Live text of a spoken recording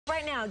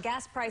Right now,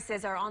 gas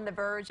prices are on the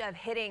verge of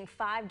hitting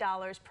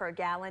 $5 per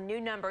gallon.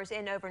 New numbers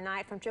in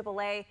overnight from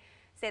AAA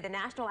say the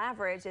national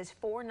average is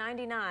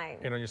 $4.99.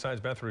 And on your sides,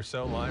 Beth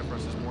Rousseau live for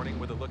us this morning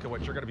with a look at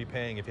what you're going to be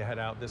paying if you head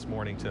out this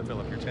morning to fill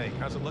up your tank.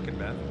 How's it looking,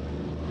 Beth?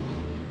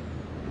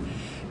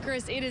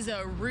 Chris, it is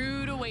a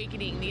rude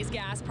awakening, these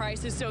gas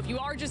prices. So if you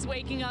are just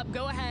waking up,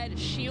 go ahead,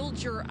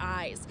 shield your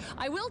eyes.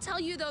 I will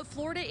tell you, though,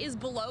 Florida is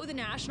below the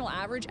national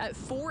average at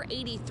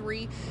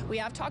 $4.83. We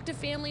have talked to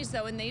families,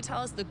 though, and they tell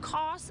us the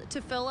cost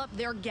to fill up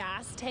their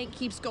gas tank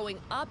keeps going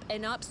up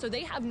and up, so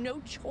they have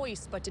no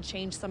choice but to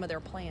change some of their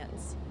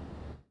plans.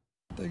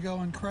 They're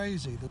going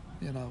crazy.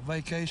 You know,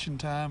 vacation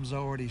time's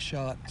already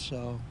shot,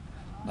 so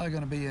not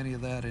going to be any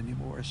of that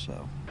anymore,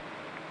 so.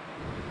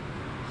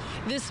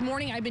 This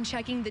morning, I've been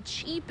checking the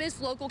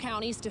cheapest local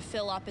counties to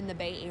fill up in the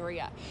Bay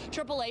Area.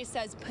 AAA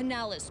says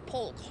Pinellas,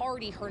 Polk,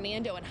 Hardy,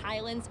 Hernando, and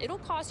Highlands, it'll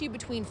cost you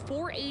between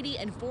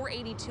 $4.80 and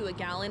 $4.82 a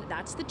gallon.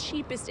 That's the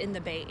cheapest in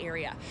the Bay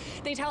Area.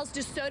 They tell us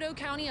DeSoto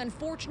County,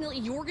 unfortunately,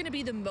 you're going to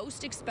be the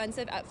most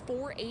expensive at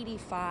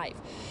 $4.85.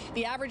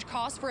 The average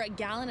cost for a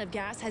gallon of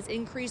gas has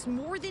increased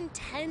more than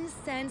 10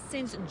 cents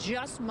since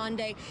just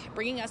Monday,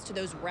 bringing us to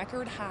those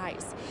record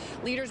highs.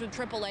 Leaders with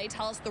AAA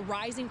tell us the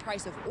rising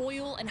price of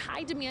oil and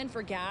high demand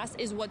for gas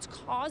is what's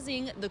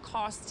causing the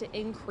cost to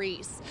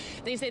increase.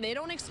 They say they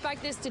don't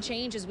expect this to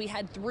change as we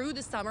head through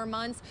the summer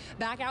months.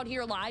 Back out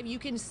here live, you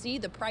can see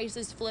the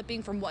prices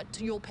flipping from what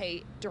you'll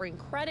pay during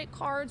credit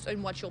cards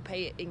and what you'll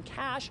pay in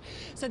cash.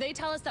 So they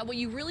tell us that what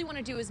you really want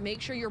to do is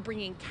make sure you're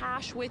bringing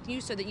cash with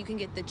you so that you can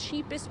get the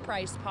cheapest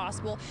price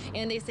possible.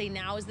 And they say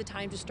now is the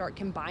time to start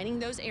combining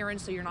those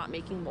errands so you're not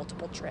making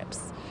multiple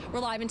trips. We're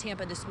live in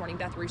Tampa this morning.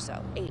 Beth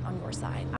Russo, 8 on your side.